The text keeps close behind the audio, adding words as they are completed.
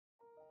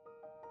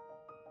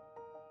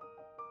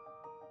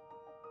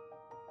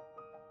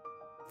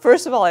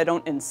First of all, I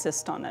don't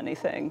insist on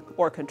anything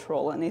or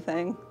control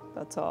anything.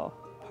 That's all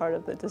part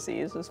of the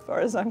disease as far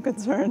as I'm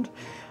concerned.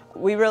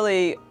 We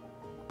really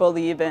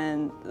believe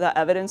in the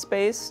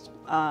evidence-based.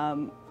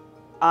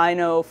 I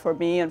know for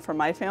me and for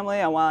my family,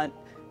 I want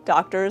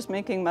doctors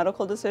making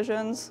medical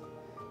decisions.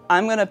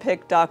 I'm going to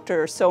pick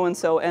Dr.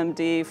 So-and-so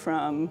MD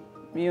from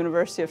the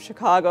University of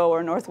Chicago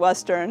or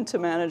Northwestern to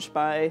manage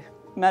my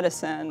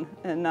medicine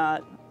and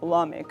not a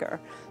lawmaker.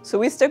 So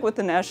we stick with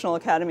the National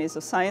Academies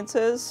of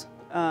Sciences,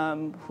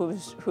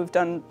 who've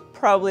done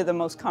probably the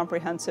most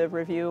comprehensive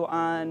review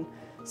on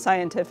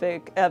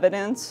scientific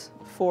evidence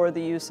for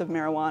the use of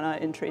marijuana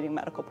in treating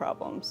medical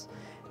problems.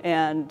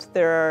 And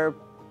there are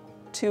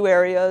 2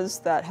 areas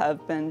that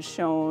have been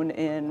shown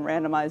in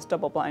randomized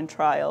double-blind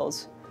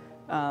trials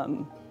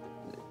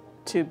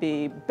to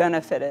be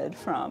benefited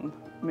from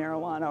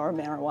marijuana or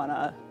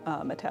marijuana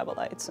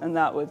metabolites, and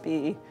that would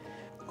be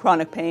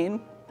chronic pain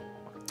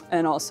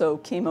and also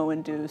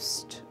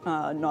chemo-induced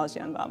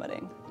nausea and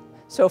vomiting.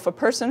 So if a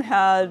person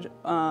had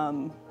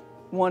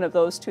one of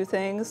those 2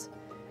 things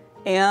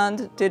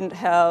and didn't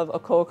have a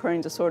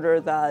co-occurring disorder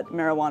that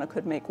marijuana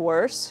could make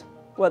worse,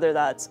 whether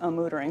that's a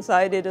mood or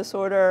anxiety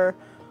disorder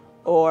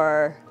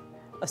or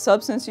a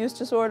substance use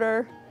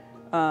disorder,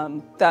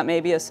 that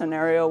may be a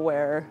scenario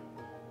where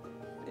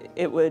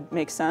it would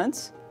make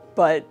sense.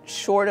 But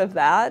short of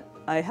that,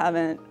 I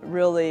haven't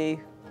really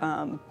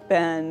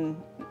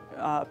been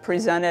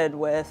presented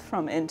with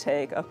from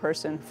intake a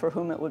person for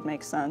whom it would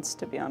make sense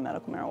to be on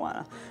medical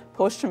marijuana.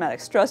 Post-traumatic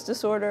stress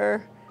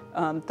disorder,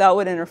 that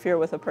would interfere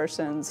with a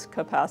person's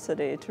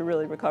capacity to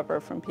really recover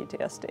from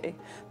PTSD.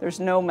 There's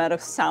no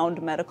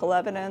sound medical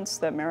evidence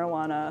that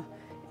marijuana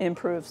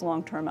improves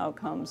long-term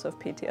outcomes of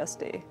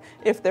PTSD.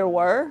 If there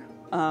were,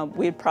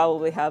 we'd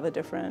probably have a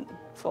different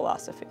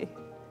philosophy.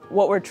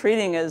 What we're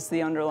treating is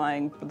the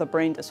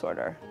brain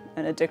disorder.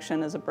 And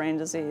addiction is a brain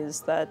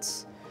disease.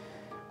 That's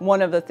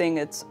one of the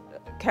things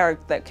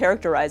that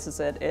characterizes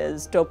it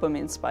is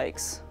dopamine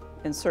spikes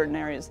in certain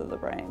areas of the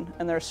brain.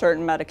 And there are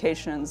certain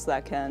medications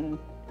that can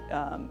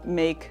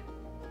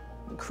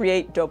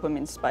create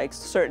dopamine spikes,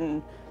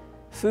 certain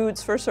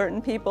foods for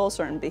certain people,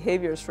 certain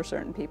behaviors for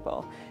certain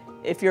people.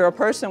 If you're a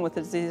person with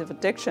a disease of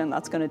addiction,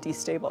 that's going to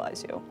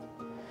destabilize you.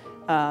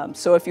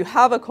 So if you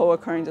have a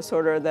co-occurring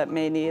disorder that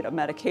may need a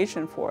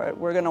medication for it,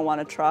 we're going to want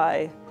to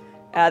try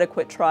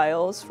adequate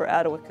trials for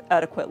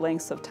adequate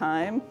lengths of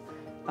time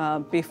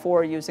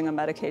before using a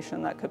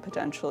medication that could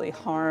potentially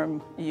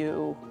harm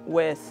you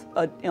with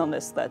an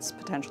illness that's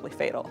potentially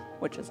fatal,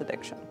 which is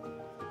addiction.